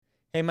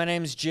Hey, my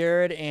name's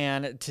Jared,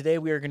 and today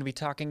we are going to be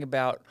talking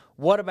about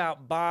what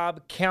about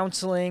Bob,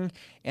 counseling,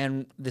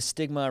 and the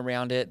stigma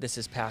around it. This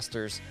is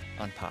Pastors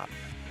on Pop.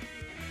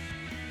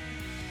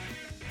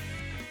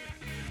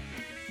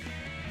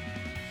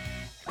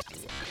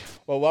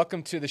 Well,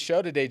 welcome to the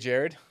show today,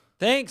 Jared.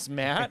 Thanks,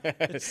 Matt.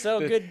 It's so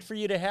good for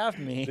you to have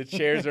me. The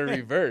chairs are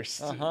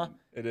reversed. Uh-huh.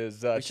 It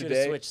is We should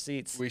have switched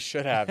seats. We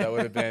should have. That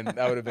would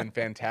have been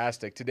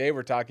fantastic. Today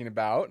we're talking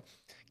about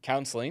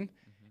counseling.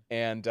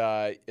 And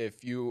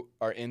if you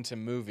are into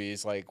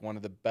movies, like one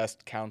of the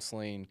best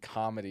counseling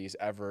comedies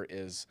ever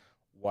is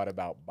What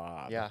About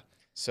Bob? Yeah.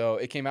 So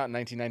it came out in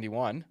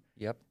 1991.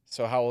 Yep.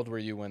 So how old were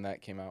you when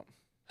that came out?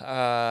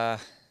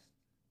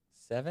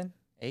 7,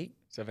 8?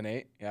 7,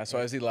 8? Yeah, so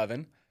I was 11.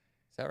 Is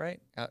that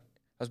right? I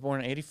was born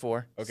in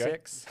 84. Okay.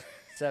 6,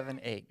 7,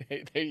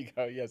 8. There you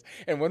go, yes.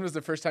 And when was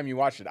the first time you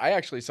watched it? I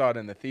actually saw it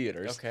in the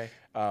theaters. Okay.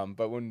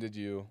 But when did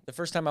you? The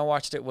first time I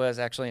watched it was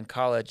actually in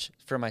college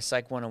for my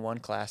Psych 101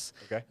 class.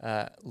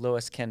 Okay.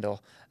 Lois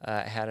Kendall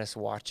had us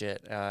watch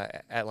it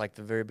at like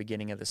the very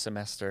beginning of the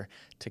semester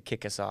to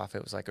kick us off.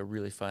 It was like a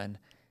really fun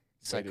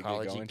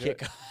psychology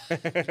kick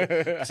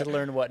to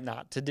learn what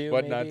not to do.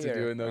 What not to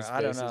do in those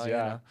spaces. I don't know,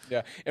 yeah.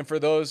 Yeah. And for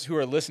those who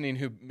are listening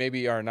who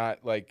maybe are not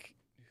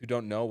who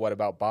don't know What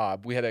About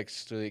Bob, we had to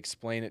actually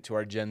explain it to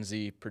our Gen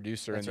Z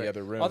producer in the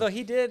other room. Although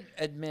he did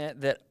admit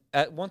that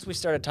once we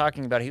started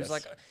talking about it, he was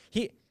like,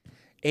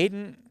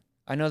 Aiden,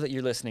 I know that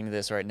you're listening to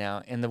this right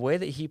now, and the way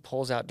that he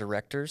pulls out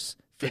directors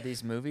for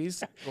these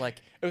movies, like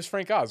it was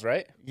Frank Oz,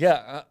 right?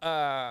 Yeah.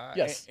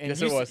 Yes. And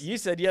yes, it was. You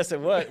said yes, it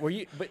was. Were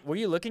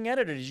you looking at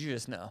it, or did you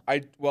just know?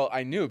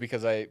 I knew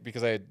because I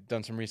had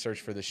done some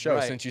research for the show.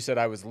 Right. Since you said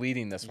I was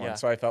leading this one, Yeah.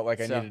 so I felt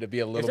like I needed to be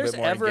a little bit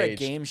more engaged. If there's ever a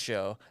game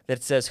show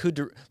that says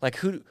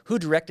who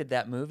directed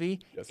that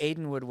movie, Yes.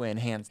 Aiden would win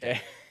hands down.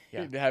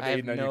 Yeah. Yeah. Have I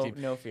Aiden have on your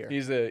team. no fear.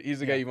 He's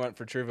the guy you want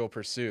for Trivial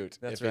Pursuit.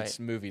 That's if it's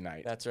movie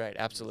night. That's right.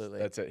 Absolutely.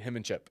 That's it. Him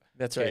and Chip.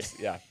 That's right.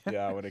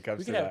 Yeah. When it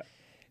comes to that.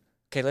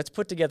 Okay, let's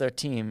put together a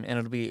team, and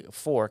it'll be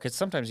 4, because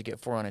sometimes you get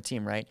 4 on a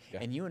team, right? Yeah.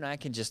 And you and I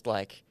can just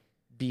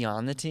be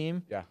on the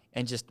team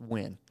and just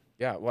win.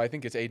 Yeah, well, I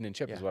think it's Aiden and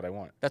Chip is what I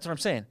want. That's what I'm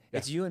saying. Yeah.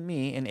 It's you and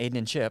me and Aiden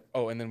and Chip.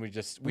 Oh, and then we need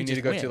just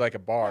to go win. to a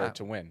bar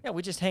to win. Yeah,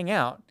 we just hang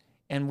out,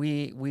 and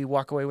we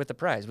walk away with the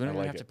prize. We don't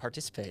even have to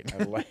participate.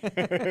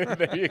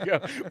 There you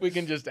go. We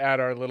can just add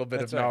our little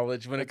bit of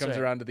knowledge when it comes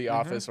around to the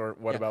office or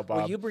What About Bob.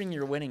 Well, you bring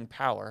your winning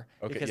power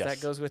because yes.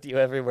 that goes with you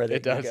everywhere that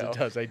It does. you go. It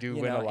does. I do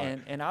win a lot.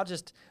 And I'll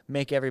just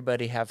make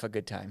everybody have a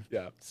good time.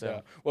 Yeah. So,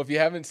 yeah. Well, if you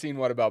haven't seen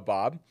What About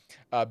Bob,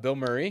 Bill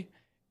Murray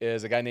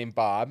is a guy named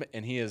Bob,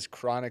 and he is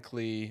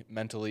chronically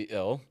mentally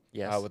ill.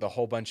 Yes. With a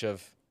whole bunch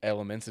of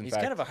ailments. He's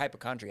kind of a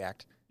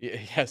hypochondriac.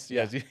 Yes.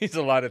 He's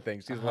a lot of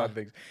things. He's a lot of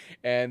things.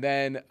 And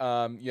then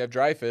you have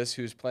Dreyfuss,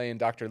 who's playing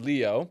Dr.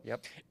 Leo.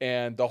 Yep.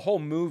 And the whole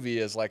movie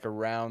is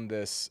around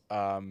this,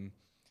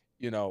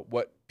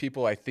 what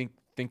people I think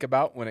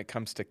about when it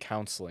comes to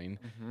counseling.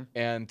 Mm-hmm.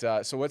 And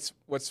so what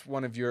was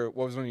one of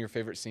your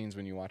favorite scenes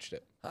when you watched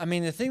it? I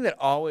mean, the thing that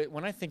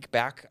when I think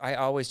back, I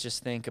always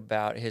just think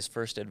about his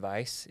first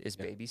advice is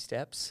baby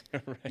steps,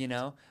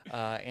 right.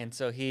 And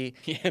so he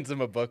hands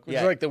him a book, which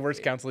is like the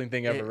worst counseling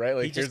thing ever,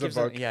 right? Here's a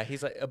book.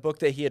 He's like a book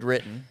that he had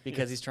written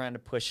because he's trying to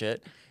push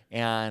it.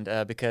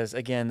 And because,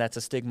 again, that's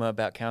a stigma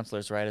about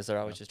counselors, right, is they're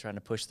always just trying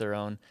to push their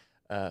own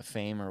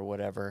fame or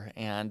whatever.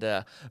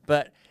 And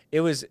but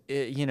it was,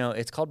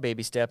 it's called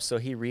Baby Steps, so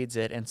he reads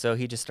it, and so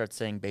he just starts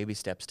saying baby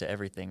steps to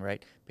everything,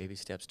 right? Baby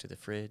steps to the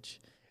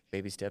fridge.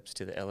 Baby steps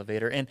to the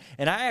elevator. And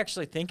I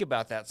actually think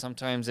about that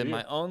sometimes in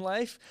my own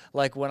life.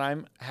 Like when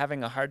I'm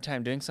having a hard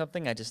time doing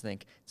something, I just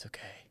think, it's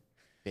okay.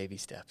 Baby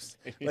steps.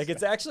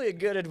 It's actually a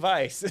good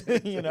advice.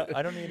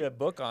 I don't need a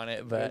book on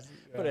it, but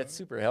it's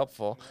super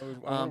helpful.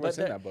 What's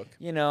in that book?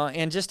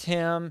 And just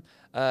him.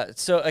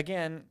 So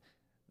again,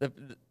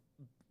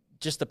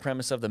 just the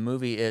premise of the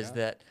movie is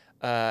that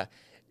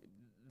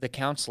the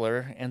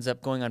counselor ends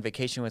up going on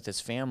vacation with his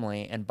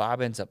family, and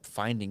Bob ends up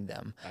finding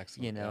them,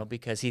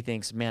 because he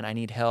thinks, man, I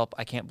need help.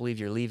 I can't believe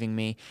you're leaving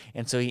me.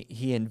 And so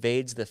he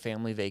invades the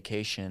family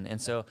vacation.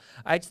 And so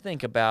I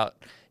think about,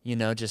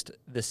 just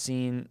the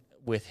scene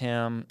with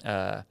him,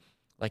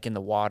 in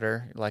the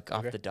water,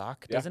 off the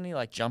dock. Doesn't he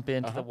jump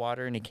into the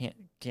water, and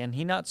can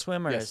he not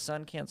swim, or his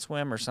son can't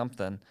swim or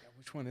something?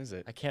 Which one is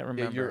it? I can't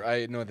remember.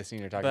 I know the scene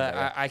you're talking about.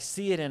 But I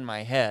see it in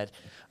my head.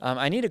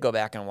 I need to go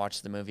back and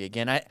watch the movie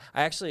again. I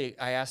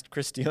asked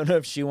Christiana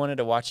if she wanted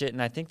to watch it,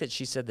 and I think that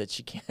she said that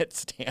she can't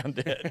stand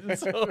it. And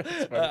so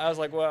I was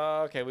like,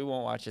 well, okay, we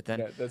won't watch it then.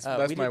 Yeah,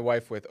 that's my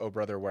wife with Oh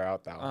Brother, Where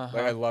Art Thou?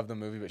 I love the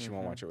movie, but she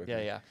won't watch it with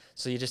me. Yeah.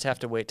 So you just have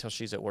to wait till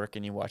she's at work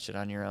and you watch it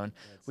on your own.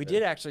 We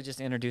did actually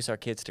just introduce our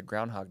kids to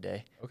Groundhog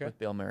Day with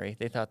Bill Murray.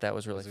 They thought that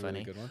was really funny.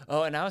 Really good one.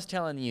 Oh, and I was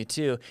telling you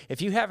too,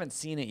 if you haven't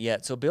seen it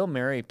yet, so Bill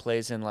Murray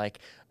plays in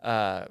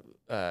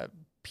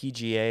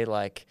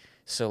PGA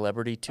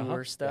celebrity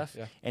tour stuff,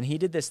 and he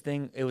did this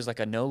thing. It was like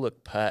a no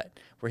look putt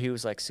where he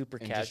was like super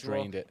And casual just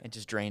drained it. and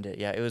just drained it.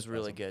 Yeah, it was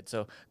really Awesome. good.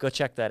 So go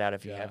check that out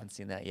if you Yeah. haven't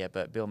seen that yet.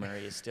 But Bill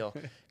Murray is still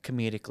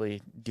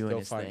comedically doing Still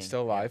his funny, thing. still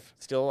Yeah. alive.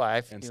 Still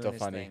alive And doing still his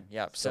funny. thing.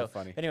 Yep. Still So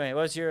funny. anyway,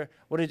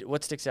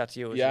 what sticks out to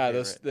you? What was Yeah, your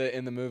those favorite?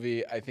 in the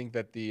movie, I think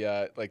that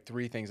the like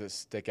three things that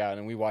stick out,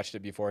 and we watched it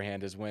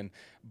beforehand, is when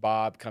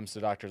Bob comes to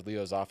Dr.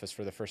 Leo's office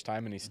for the first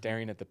time, and he's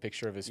staring at the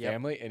picture of his Yep.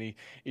 family, and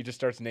he just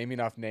starts naming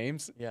off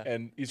names, Yeah.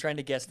 and He's trying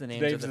to guess the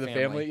names names of of the the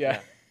family, family.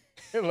 yeah.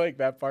 Like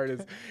that part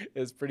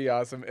is pretty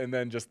awesome. And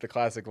then just the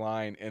classic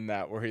line in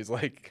that where he's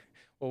like,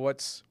 "Well,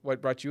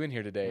 what brought you in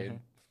here today?"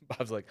 And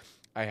Bob's like,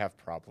 "I have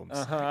problems."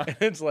 Uh-huh. And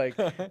it's like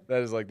that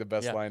is like the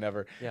best Yeah. line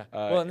ever. Yeah.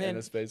 Well, and in then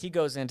this space. he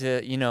goes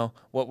into,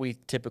 what we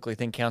typically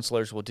think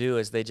counselors will do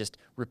is they just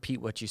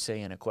repeat what you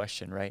say in a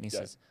question, right? And he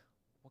Yeah. says,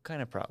 "What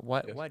kind of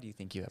problem? Yeah. Why do you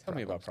think you have Tell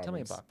me problems? about Tell me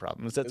problems." about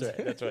problems." That's right.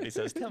 That's what he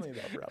says. Tell me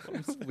about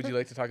problems. Would you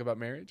like to talk about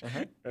marriage? Uh-huh.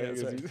 Right, Yeah,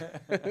 that's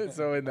 'cause he's-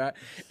 so in that,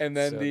 and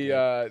then So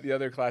the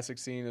other classic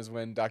scene is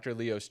when Dr.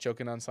 Leo's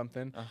choking on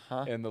something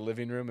Uh-huh. in the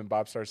living room, and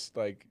Bob starts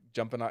like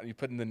jumping on, you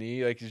putting the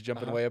knee, like he's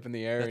jumping way up in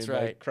the air That's and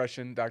like right.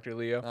 crushing Dr.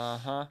 Leo.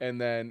 Uh-huh.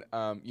 And then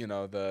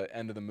the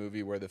end of the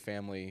movie where the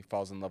family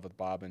falls in love with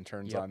Bob and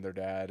turns Yep. on their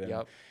dad, and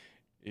Yep.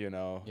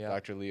 Yep.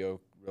 Dr. Leo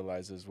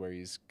realizes where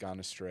he's gone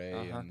astray.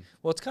 Uh-huh. And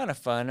Well, it's kind of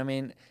fun. I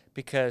mean,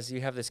 because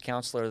you have this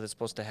counselor that's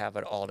supposed to have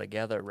it all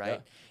together,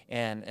 right?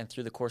 And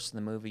through the course of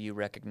the movie, you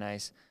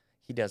recognize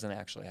he doesn't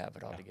actually have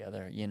it all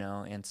together,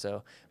 And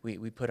so we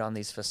put on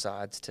these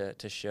facades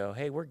to show,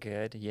 hey, we're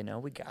good,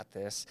 we got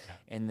this.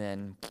 And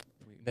then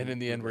in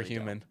the end, we're really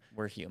don't. human.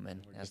 We're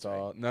human. We're That's just right.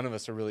 all, none of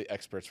us are really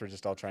experts. We're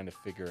just all trying to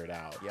figure it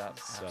out. Yep,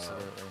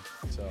 absolutely.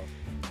 So.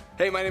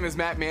 Hey, my name is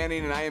Matt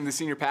Manning, and I am the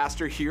senior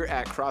pastor here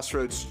at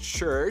Crossroads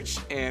Church,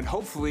 and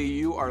hopefully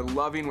you are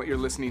loving what you're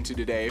listening to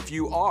today. If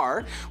you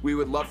are, we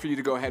would love for you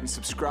to go ahead and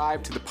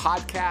subscribe to the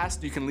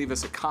podcast. You can leave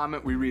us a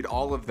comment. We read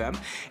all of them.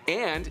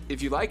 And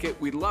if you like it,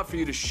 we'd love for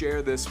you to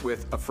share this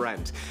with a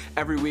friend.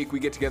 Every week we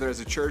get together as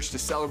a church to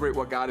celebrate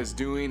what God is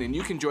doing, and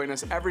you can join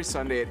us every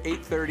Sunday at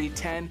 8:30,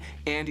 10,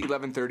 and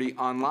 11:30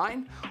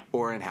 online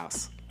or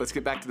in-house. Let's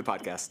get back to the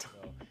podcast.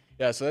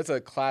 Yeah, so that's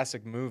a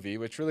classic movie,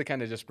 which really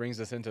kind of just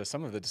brings us into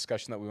some of the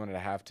discussion that we wanted to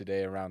have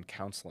today around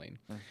counseling.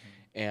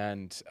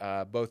 And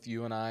both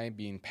you and I,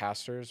 being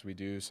pastors, we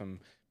do some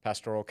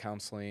pastoral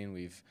counseling.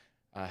 We've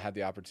had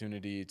the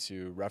opportunity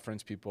to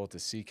reference people, to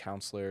see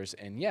counselors,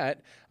 and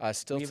yet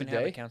still We even today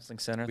have a counseling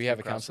center. we through have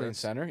a counseling Crossroads.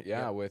 center,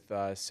 Yep.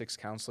 with 6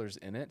 counselors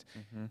in it.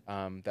 That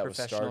was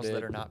Professionals started.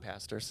 that are not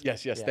pastors.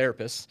 Yes, Yeah.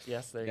 therapists.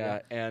 Yes, there you Yeah,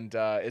 go. and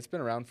it's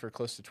been around for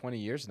close to 20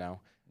 years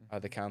now,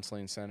 the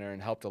counseling center,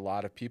 and helped a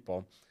lot of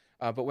people.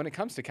 But when it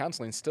comes to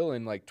counseling, still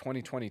in like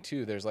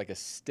 2022, there's like a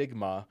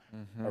stigma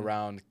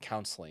around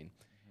counseling.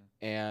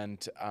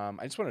 And I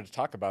just wanted to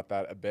talk about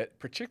that a bit,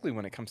 particularly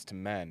when it comes to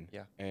men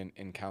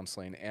in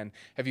counseling. And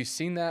have you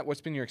seen that? What's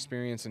been your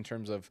experience in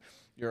terms of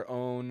your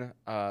own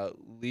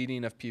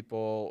leading of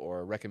people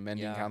or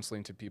recommending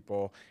counseling to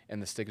people and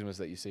the stigmas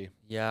that you see?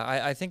 Yeah,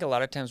 I think a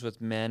lot of times with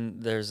men,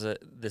 there's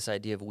this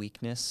idea of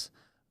weakness,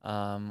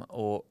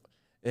 or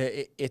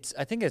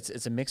I think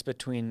it's a mix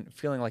between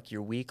feeling like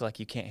you're weak, like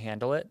you can't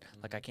handle it,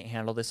 like I can't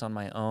handle this on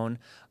my own.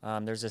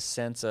 There's a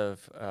sense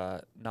of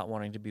not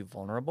wanting to be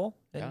vulnerable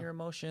in your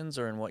emotions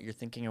or in what you're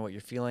thinking or what you're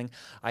feeling.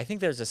 I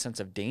think there's a sense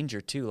of danger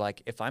too.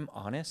 Like if I'm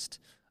honest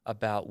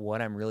about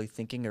what I'm really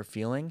thinking or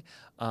feeling,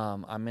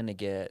 I'm gonna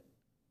get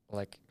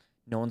like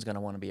no one's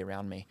gonna want to be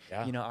around me.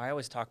 Yeah. I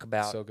always talk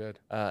about So good.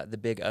 the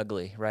big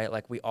ugly, right?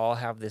 Like we all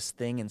have this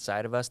thing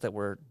inside of us that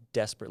we're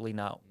desperately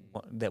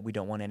that we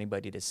don't want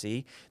anybody to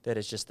see, that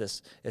is just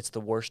it's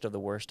the worst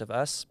of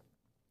us.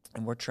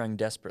 And we're trying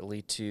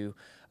desperately to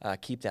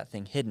keep that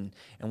thing hidden.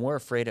 And we're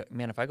afraid of,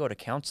 man, if I go to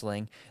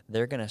counseling,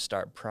 they're going to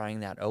start prying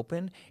that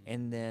open.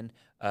 And then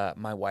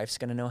my wife's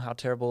going to know how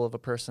terrible of a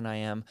person I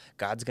am.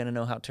 God's going to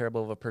know how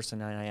terrible of a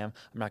person I am.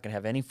 I'm not going to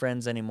have any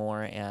friends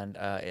anymore. And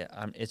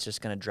it's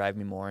just going to drive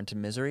me more into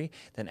misery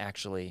than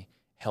actually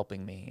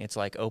helping me. It's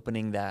like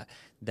opening that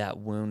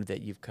wound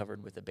that you've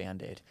covered with a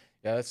Band-Aid.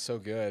 Yeah, that's so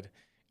good.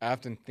 I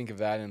often think of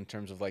that in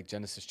terms of like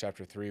Genesis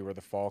chapter 3, where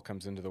the fall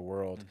comes into the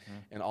world,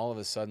 and all of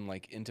a sudden,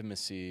 like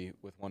intimacy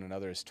with one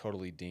another is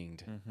totally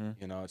dinged.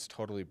 It's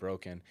totally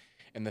broken.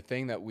 And the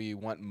thing that we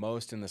want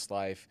most in this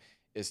life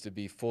is to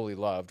be fully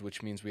loved,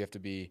 which means we have to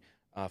be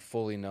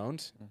fully known,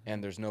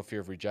 and there's no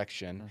fear of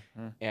rejection.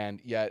 And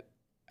yet,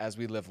 as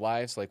we live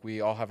lives, like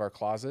we all have our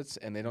closets,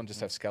 and they don't just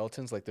have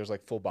skeletons, like there's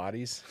like full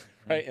bodies,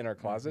 right, in our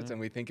closets. And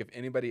we think if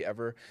anybody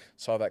ever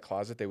saw that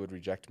closet, they would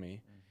reject me.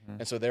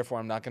 And so therefore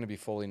I'm not going to be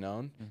fully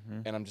known,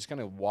 and I'm just going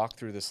to walk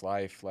through this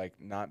life like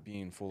not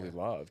being fully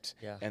loved.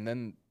 Yeah. And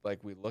then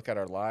like we look at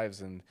our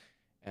lives and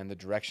the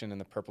direction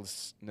and the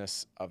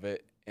purposeness of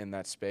it in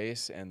that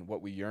space and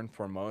what we yearn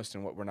for most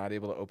and what we're not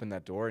able to open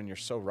that door. And you're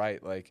so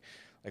right. Like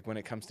when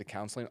it comes to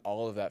counseling,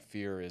 all of that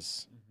fear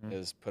is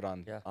put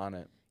on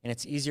it. And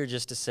it's easier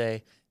just to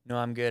say, no,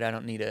 I'm good, I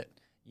don't need it,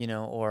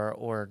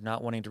 or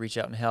not wanting to reach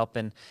out and help.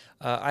 And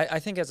I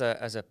think as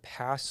a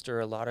pastor,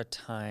 a lot of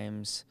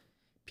times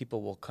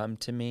people will come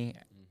to me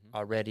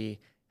already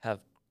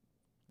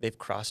they've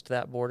crossed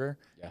that border,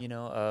 Yeah. you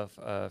know,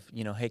 of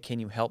you know, hey, can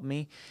you help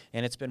me?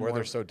 And it's been Or more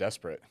they're so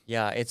desperate.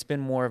 yeah, it's been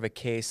more of a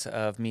case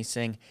of me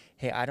saying,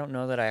 hey, I don't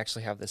know that I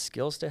actually have the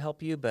skills to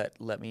help you, but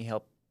let me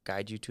help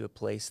guide you to a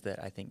place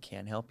that I think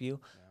can help you.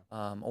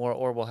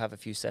 Or we'll have a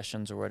few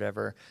sessions or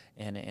whatever,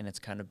 and it's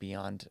kind of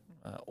beyond,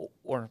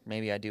 or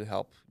maybe I do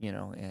help, you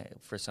know,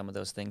 for some of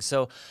those things.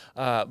 So,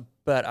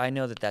 but I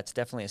know that that's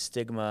definitely a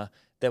stigma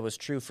that was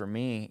true for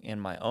me in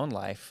my own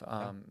life.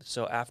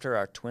 So after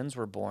our twins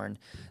were born,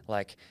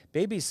 like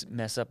babies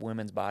mess up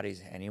women's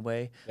bodies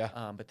anyway,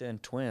 but then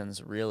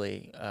twins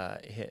really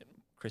hit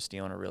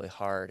Christiana really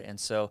hard. And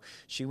so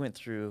she went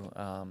through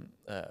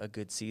a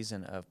good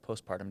season of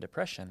postpartum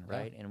depression,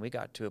 right? And we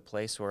got to a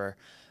place where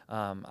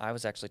I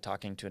was actually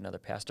talking to another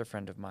pastor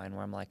friend of mine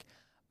where I'm like,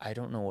 I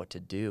don't know what to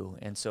do.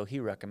 And so he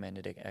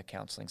recommended a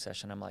counseling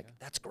session. I'm like,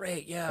 that's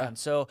great. Yeah. And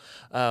so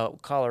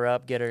call her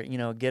up, get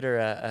her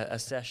a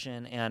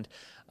session. And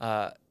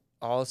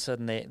all of a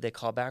sudden they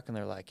call back and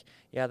they're like,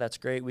 yeah, that's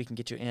great. We can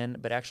get you in,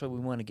 but actually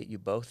we want to get you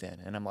both in.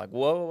 And I'm like,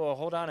 whoa,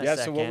 hold on a second.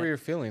 Yeah, so what were your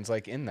feelings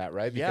like in that,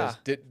 right? Because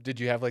did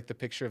you have like the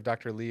picture of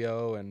Dr.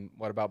 Leo and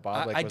what about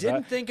Bob? I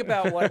didn't think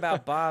about what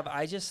about Bob.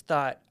 I just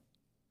thought,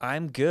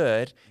 I'm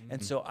good.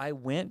 And so I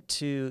went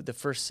to the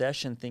first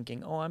session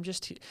thinking, oh,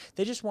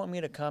 they just want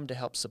me to come to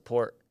help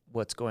support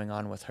what's going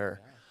on with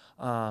her.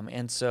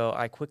 And so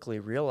I quickly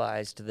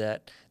realized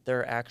that there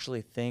are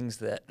actually things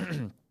that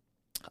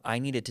I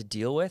needed to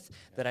deal with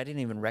that I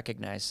didn't even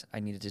recognize I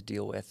needed to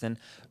deal with. And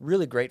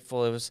really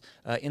grateful. It was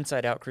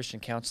Inside Out Christian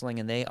Counseling,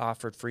 and they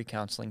offered free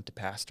counseling to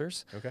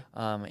pastors. Okay.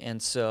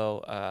 And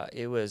so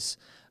it was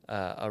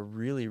a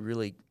really,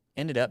 really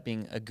ended up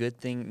being a good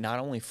thing, not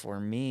only for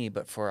me,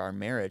 but for our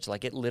marriage.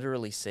 Like it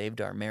literally saved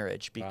our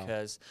marriage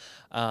because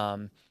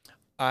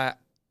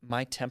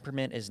my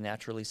temperament is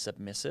naturally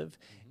submissive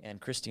and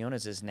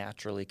Christiana's is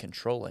naturally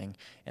controlling.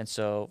 And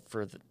so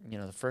for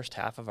the first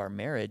half of our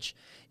marriage,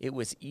 it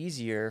was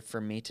easier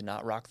for me to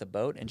not rock the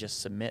boat and just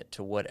submit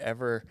to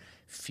whatever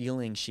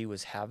feeling she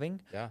was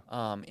having.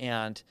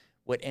 And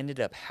what ended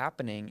up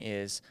happening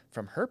is,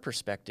 from her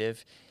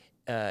perspective,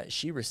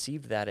 she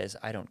received that as,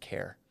 I don't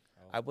care.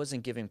 I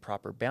wasn't giving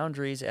proper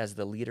boundaries as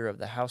the leader of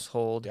the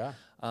household.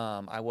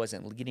 I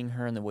wasn't leading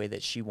her in the way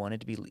that she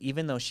wanted to be.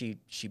 Even though she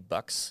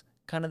bucks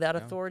kind of that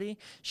authority,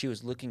 she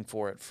was looking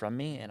for it from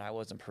me, and I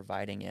wasn't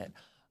providing it.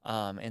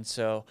 And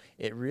so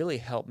it really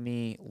helped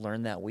me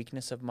learn that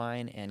weakness of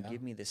mine and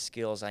give me the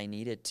skills I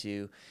needed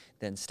to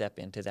then step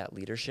into that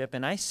leadership.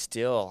 And I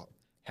still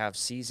have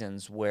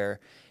seasons where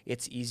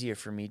it's easier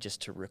for me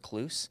just to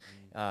recluse,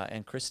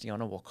 and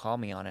Christiana will call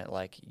me on it,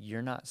 like,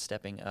 you're not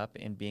stepping up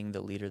and being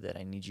the leader that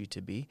I need you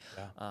to be.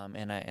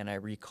 And I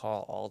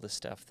recall all the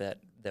stuff that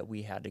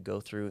we had to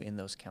go through in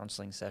those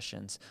counseling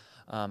sessions,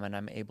 and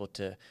I'm able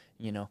to,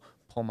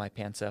 pull my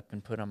pants up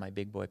and put on my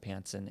big boy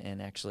pants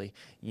and actually,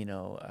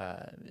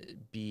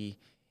 be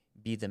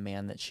the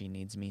man that she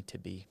needs me to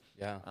be.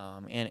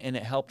 And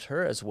it helped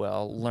her as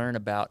well learn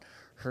about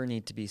her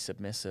need to be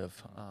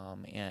submissive,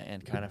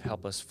 and kind of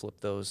help us flip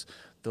those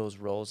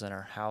roles in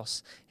our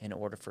house in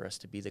order for us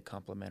to be the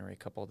complementary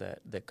couple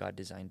that God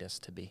designed us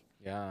to be.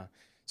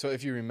 So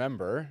if you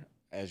remember,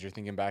 as you're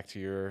thinking back to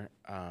your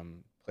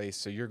place,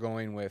 so you're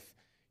going with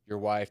your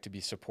wife to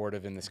be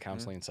supportive in this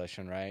counseling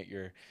session, right?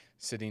 You're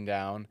sitting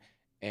down,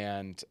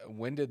 and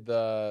when did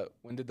the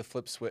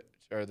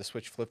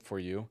switch flip for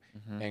you,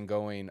 and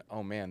going,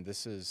 oh man,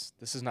 this is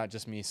not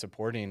just me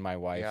supporting my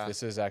wife.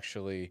 This is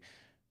actually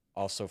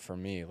also for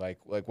me. Like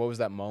what was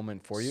that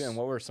moment for you, and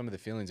what were some of the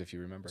feelings, if you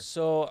remember?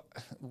 So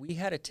we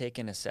had to take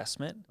an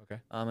assessment. Okay.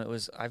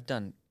 I've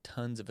done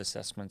tons of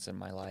assessments in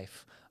my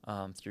life,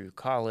 through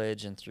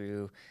college and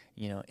through,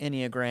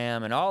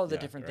 Enneagram and all of the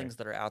different things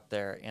that are out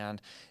there. And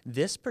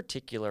this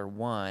particular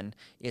one,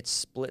 it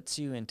splits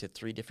you into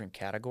 3 different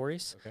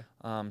categories.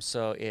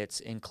 So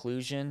it's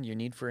inclusion, your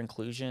need for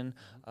inclusion,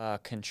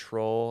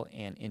 control,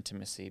 and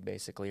intimacy,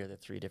 basically, are the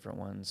 3 different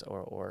ones.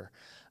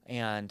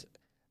 And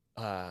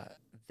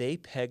they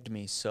pegged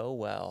me so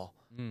well.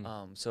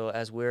 So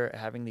as we're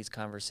having these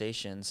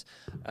conversations,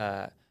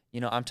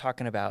 I'm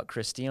talking about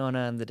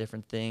Christiana and the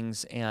different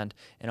things, and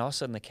all of a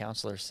sudden the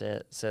counselor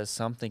says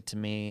something to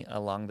me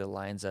along the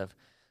lines of,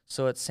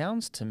 so it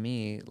sounds to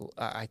me,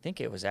 I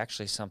think it was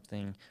actually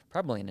something,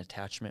 probably an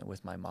attachment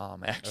with my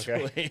mom,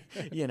 actually.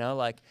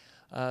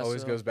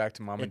 Always goes back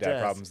to mom and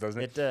dad problems,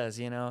 doesn't it? It does,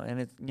 and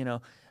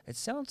it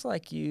sounds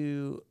like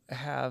you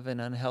have an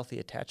unhealthy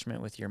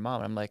attachment with your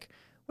mom. I'm like,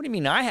 what do you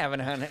mean I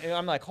haven't?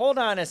 I'm like, hold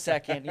on a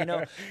second,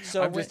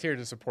 So I'm just here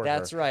to support her.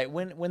 That's right.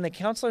 When the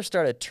counselor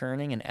started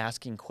turning and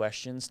asking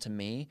questions to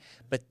me,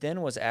 but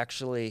then was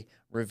actually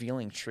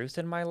revealing truth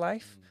in my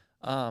life,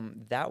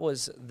 that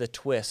was the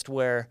twist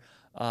where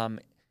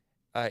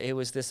it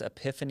was this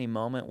epiphany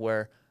moment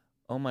where,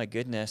 oh my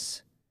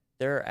goodness,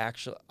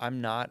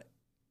 I'm not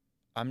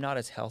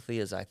as healthy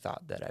as I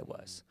thought that I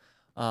was.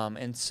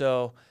 And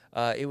so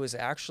it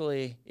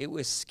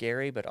was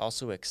scary, but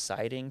also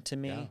exciting to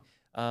me.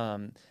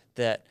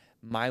 That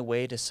my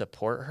way to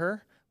support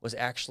her was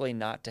actually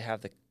not to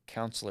have the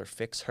counselor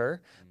fix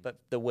her, but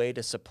the way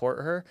to support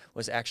her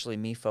was actually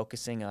me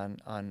focusing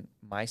on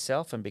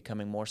myself and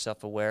becoming more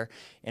self-aware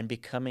and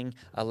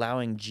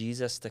allowing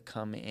Jesus to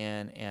come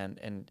in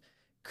and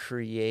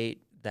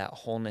create that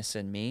wholeness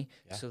in me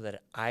so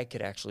that I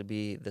could actually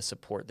be the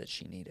support that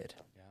she needed,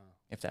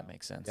 if that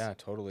makes sense. Yeah,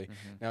 totally.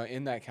 Now,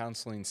 in that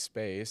counseling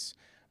space,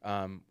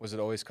 was it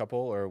always couple,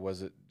 or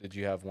did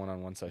you have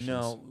one-on-one sessions?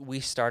 No, we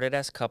started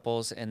as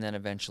couples, and then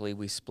eventually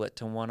we split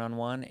to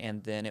one-on-one,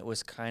 and then it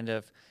was kind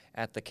of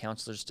at the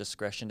counselor's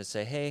discretion to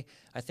say, hey,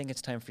 I think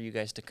it's time for you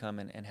guys to come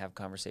and have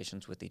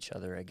conversations with each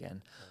other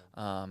again.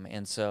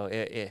 And so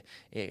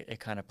it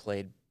kind of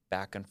played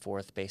back and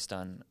forth based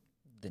on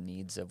the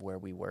needs of where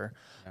we were.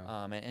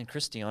 And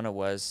Christiana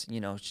was,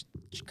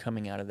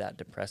 coming out of that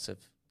depressive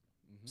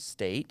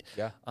state.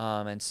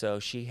 And so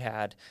she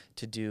had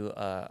to do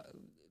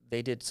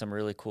they did some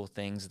really cool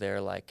things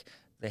there. Like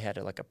they had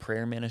a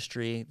prayer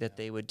ministry that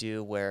they would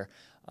do where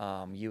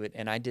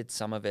and I did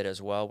some of it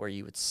as well, where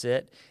you would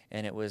sit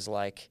and it was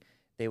like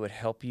they would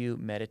help you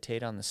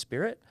meditate on the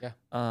Spirit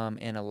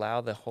and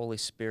allow the Holy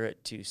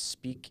Spirit to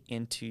speak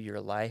into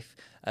your life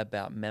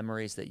about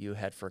memories that you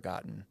had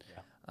forgotten.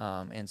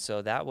 And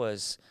so that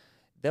was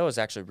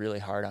actually really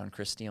hard on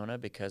Christiana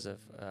because of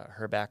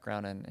her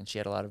background, and she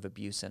had a lot of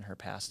abuse in her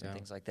past and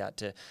things like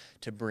that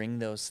to bring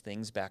those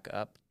things back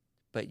up.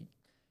 But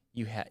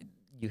you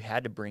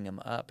had to bring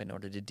them up in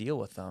order to deal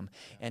with them.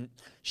 And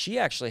she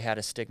actually had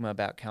a stigma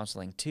about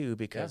counseling too,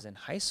 because in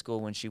high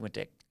school when she went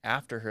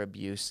after her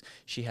abuse,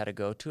 she had to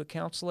go to a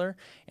counselor,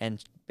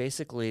 and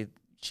basically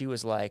she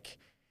was like,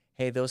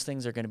 hey, those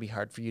things are going to be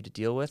hard for you to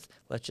deal with.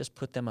 Let's just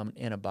put them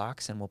in a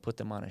box and we'll put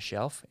them on a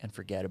shelf and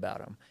forget about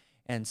them.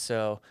 And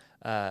so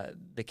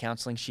the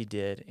counseling she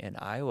did in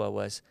Iowa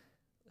was,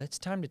 it's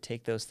time to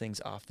take those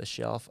things off the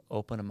shelf,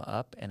 open them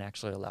up, and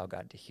actually allow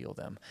God to heal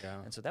them.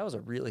 And so that was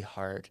a really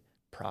hard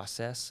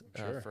process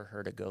for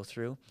her to go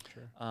through.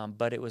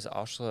 But it was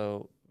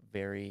also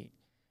very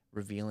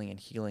revealing and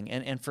healing.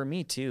 And for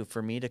me too,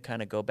 to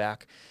kind of go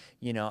back,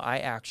 I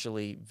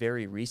actually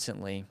very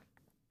recently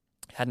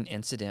had an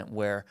incident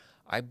where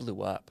I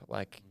blew up,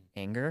 like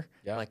anger.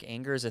 Like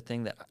anger is a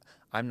thing that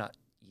I'm not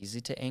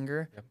easy to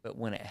anger, but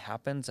when it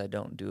happens, I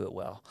don't do it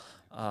well.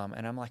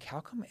 And I'm like, how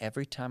come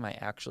every time I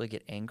actually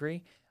get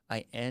angry,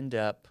 I end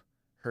up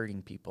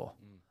hurting people?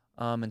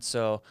 And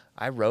so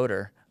I wrote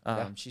her.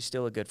 She's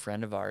still a good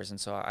friend of ours. And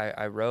so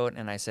I wrote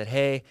and I said,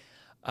 hey,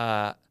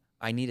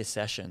 I need a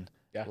session.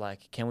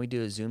 Like, can we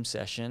do a Zoom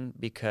session?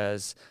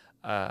 Because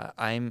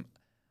I'm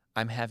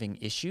having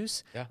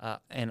issues.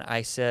 And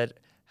I said,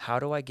 how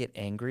do I get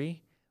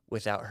angry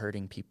without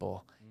hurting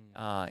people?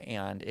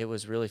 And it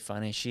was really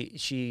funny.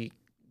 She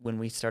when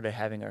we started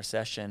having our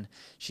session,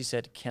 she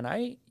said, can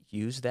I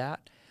use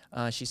that?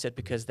 She said,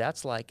 because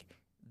that's like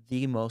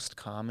the most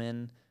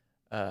common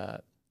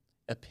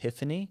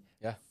epiphany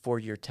for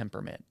your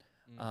temperament.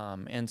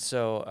 And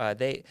so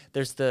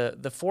there's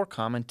the four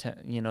common,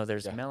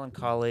 there's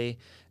melancholy,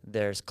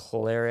 there's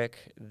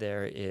choleric,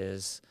 there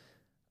is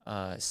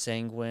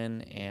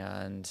sanguine,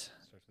 and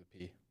starts with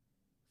P.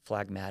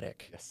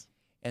 Phlegmatic.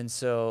 And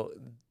so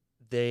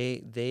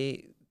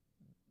this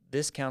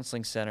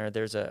counseling center,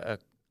 there's a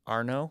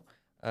Arno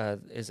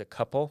is a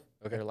couple.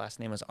 Their last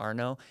name is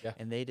Arno,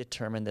 and they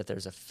determined that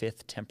there's a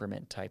fifth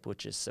temperament type,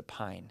 which is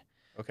supine.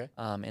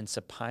 And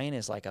supine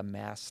is like a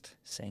masked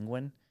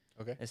sanguine,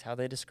 is how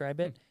they describe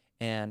it.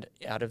 And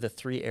out of the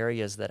three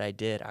areas that I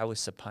did, I was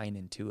supine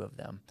in two of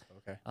them.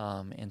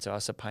 And so I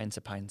was supine,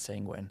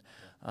 sanguine.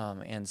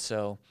 And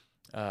so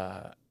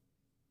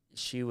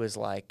she was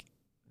like,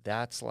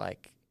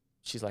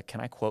 she's like, can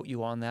I quote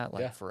you on that?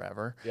 Like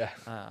forever.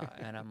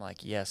 And I'm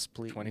like, yes,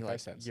 please.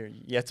 25 cents.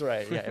 That's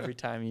right. Every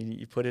time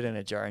you put it in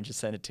a jar and just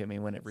send it to me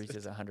when it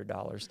reaches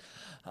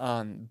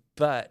 $100.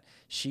 But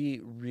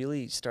she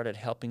really started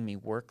helping me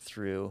work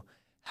through,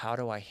 how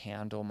do I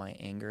handle my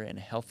anger in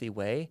a healthy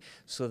way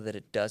so that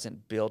it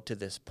doesn't build to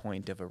this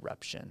point of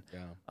eruption?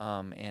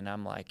 And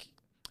I'm like,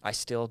 I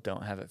still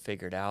don't have it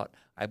figured out.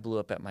 I blew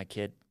up at my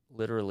kid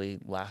literally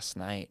last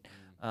night.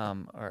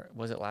 Or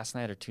was it last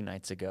night or 2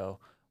 nights ago,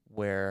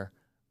 where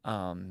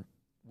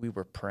we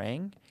were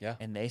praying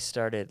and they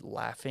started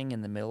laughing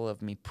in the middle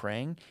of me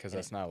praying. Because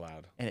that's not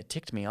allowed. And it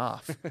ticked me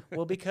off.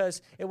 Well,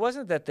 because it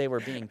wasn't that they were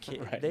being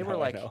they were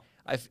like,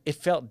 it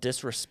felt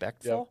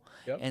disrespectful.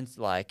 And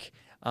like,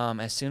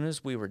 as soon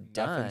as we were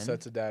done. Nothing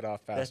sets a dad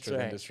off faster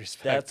than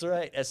disrespect. That's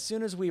right. As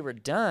soon as we were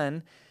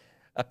done,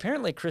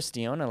 apparently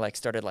Christiana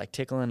started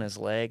tickling his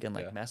leg and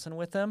messing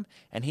with him,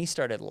 and he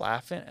started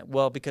laughing.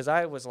 Well, because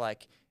I was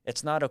like,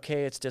 it's not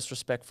okay, it's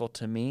disrespectful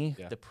to me,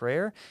 the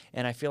prayer,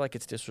 and I feel like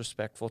it's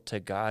disrespectful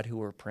to God who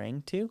we're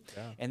praying to.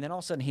 And then all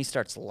of a sudden he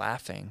starts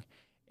laughing,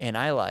 and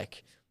I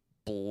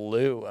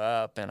blew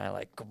up, and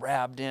I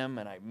grabbed him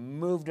and I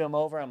moved him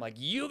over. I'm like,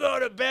 you go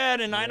to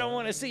bed, and I don't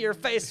want to see your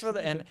face for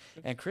the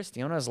and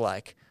Christiana's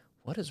like,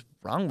 what is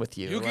wrong with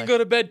you? You can go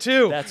to bed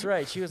too. That's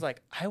right. She was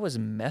like, I was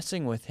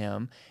messing with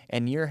him,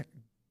 and you're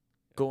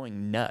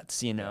going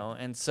nuts, you know?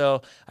 And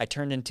so I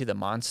turned into the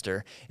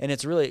monster. And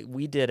it's really,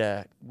 we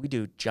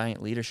do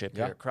giant leadership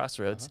here at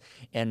Crossroads.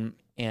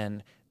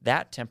 And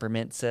that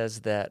temperament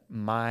says that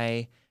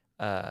my,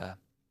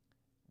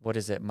 what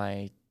is it?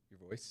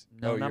 Your voice?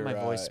 No, not my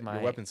voice.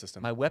 Your weapon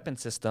system. My weapon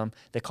system,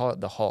 they call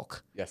it the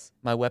Hulk. Yes.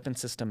 My weapon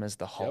system is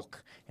the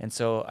Hulk. And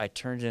so I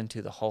turned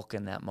into the Hulk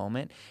in that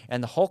moment.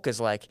 And the Hulk is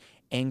like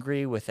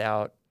angry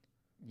without,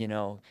 you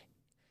know,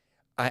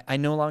 I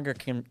no longer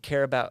can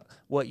care about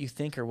what you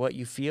think or what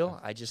you feel.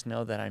 I just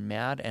know that I'm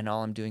mad and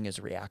all I'm doing is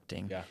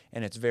reacting. Yeah.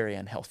 And it's very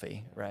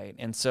unhealthy, right?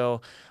 And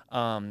so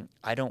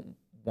I don't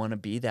want to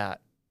be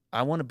that.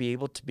 I want to be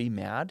able to be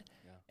mad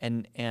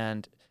and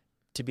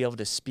to be able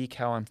to speak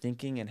how I'm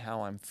thinking and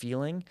how I'm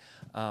feeling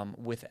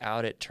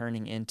without it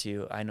turning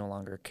into I no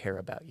longer care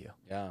about you.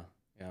 Yeah,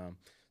 yeah.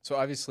 So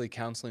obviously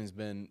counseling has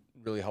been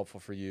really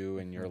helpful for you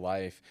in your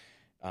life.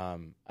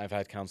 I've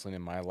had counseling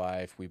in my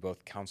life. We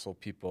both counsel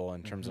people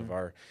in terms of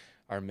our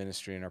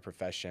ministry and our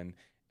profession.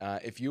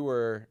 If you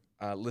were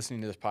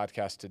listening to this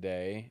podcast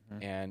today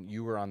and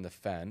you were on the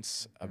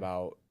fence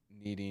about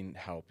needing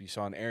help, you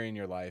saw an area in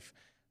your life,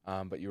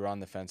 but you were on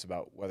the fence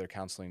about whether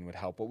counseling would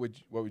help, what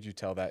would you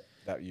tell that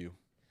you?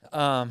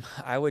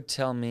 I would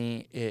tell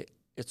me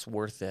it's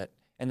worth it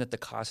and that the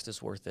cost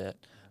is worth it.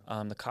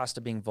 The cost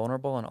of being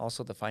vulnerable and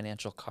also the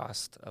financial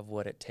cost of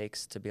what it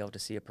takes to be able to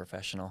see a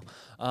professional.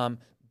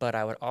 But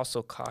I would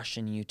also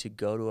caution you to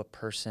go to a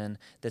person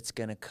that's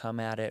going to come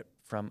at it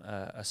from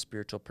a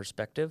spiritual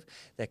perspective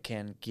that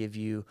can give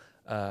you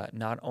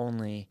not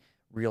only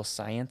real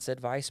science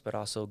advice, but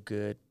also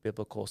good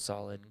biblical,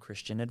 solid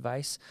Christian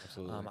advice.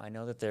 Absolutely. I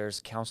know that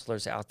there's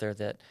counselors out there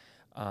that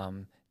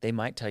they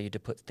might tell you to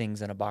put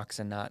things in a box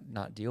and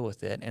not deal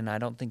with it. And I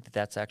don't think that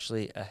that's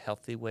actually a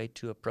healthy way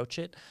to approach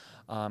it.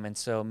 And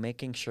so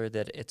making sure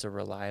that it's a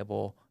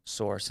reliable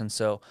source. And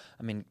so,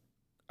 I mean,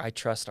 I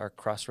trust our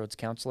Crossroads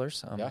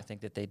counselors. I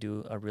think that they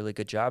do a really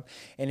good job.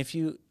 And if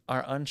you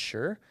are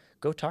unsure,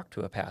 go talk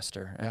to a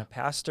pastor. And a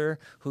pastor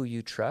who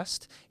you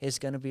trust is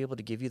going to be able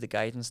to give you the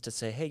guidance to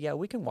say, hey, yeah,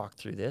 we can walk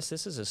through this.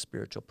 This is a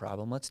spiritual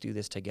problem. Let's do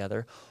this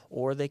together.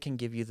 Or they can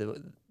give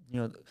you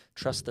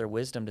trust their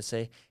wisdom to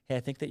say, hey,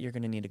 I think that you're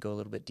going to need to go a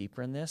little bit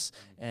deeper in this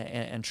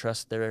and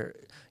trust their,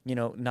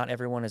 not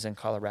everyone is in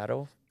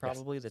Colorado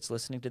probably that's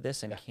listening to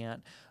this and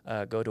can't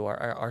go to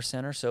our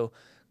center. So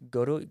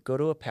go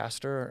to a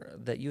pastor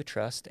that you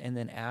trust and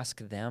then ask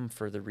them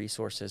for the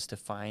resources to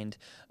find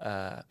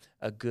a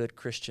good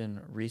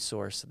Christian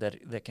resource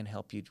that can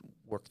help you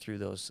work through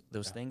those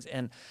things.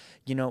 And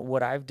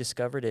what I've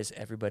discovered is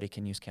everybody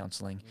can use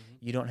counseling.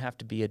 You don't have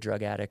to be a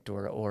drug addict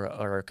or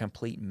a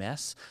complete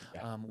mess.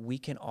 We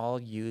can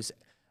all use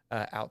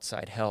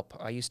outside help.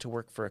 I used to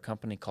work for a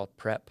company called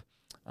Prep,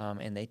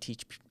 and they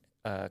teach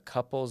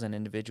couples and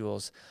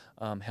individuals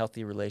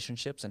healthy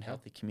relationships and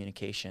healthy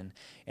communication.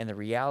 And the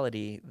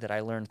reality that I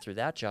learned through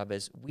that job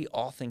is we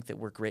all think that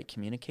we're great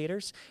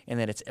communicators and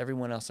that it's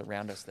everyone else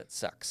around us that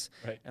sucks.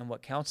 Right. And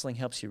what counseling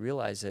helps you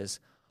realize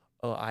is,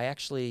 I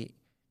actually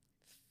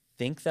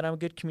think that I'm a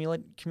good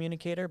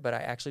communicator, but I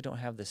actually don't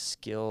have the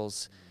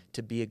skills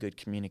to be a good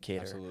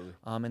communicator. Absolutely.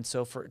 And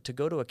so to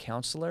go to a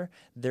counselor,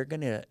 they're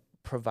going to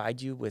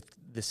provide you with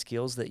the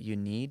skills that you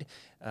need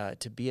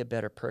to be a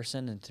better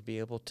person and to be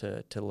able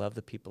to love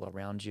the people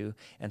around you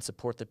and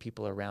support the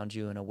people around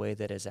you in a way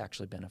that is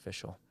actually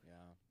beneficial.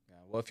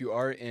 Well, if you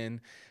are in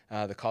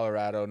the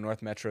Colorado,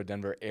 North Metro,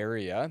 Denver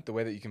area, the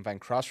way that you can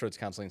find Crossroads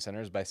Counseling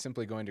Center is by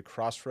simply going to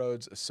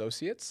Crossroads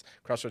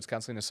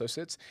Counseling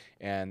Associates,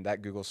 and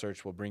that Google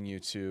search will bring you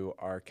to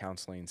our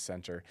counseling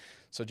center.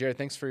 So, Jared,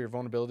 thanks for your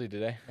vulnerability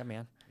today. Yeah,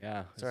 man.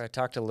 Yeah. Sorry, I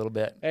talked a little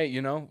bit. Hey,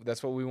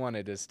 that's what we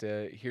wanted, is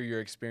to hear your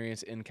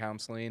experience in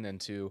counseling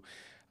and to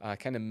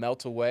kind of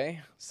melt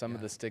away some of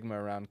the stigma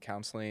around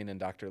counseling and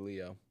Dr.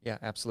 Leo. Yeah,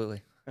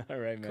 absolutely. All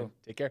right, man. Cool.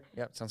 Take care.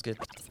 Yep, sounds good.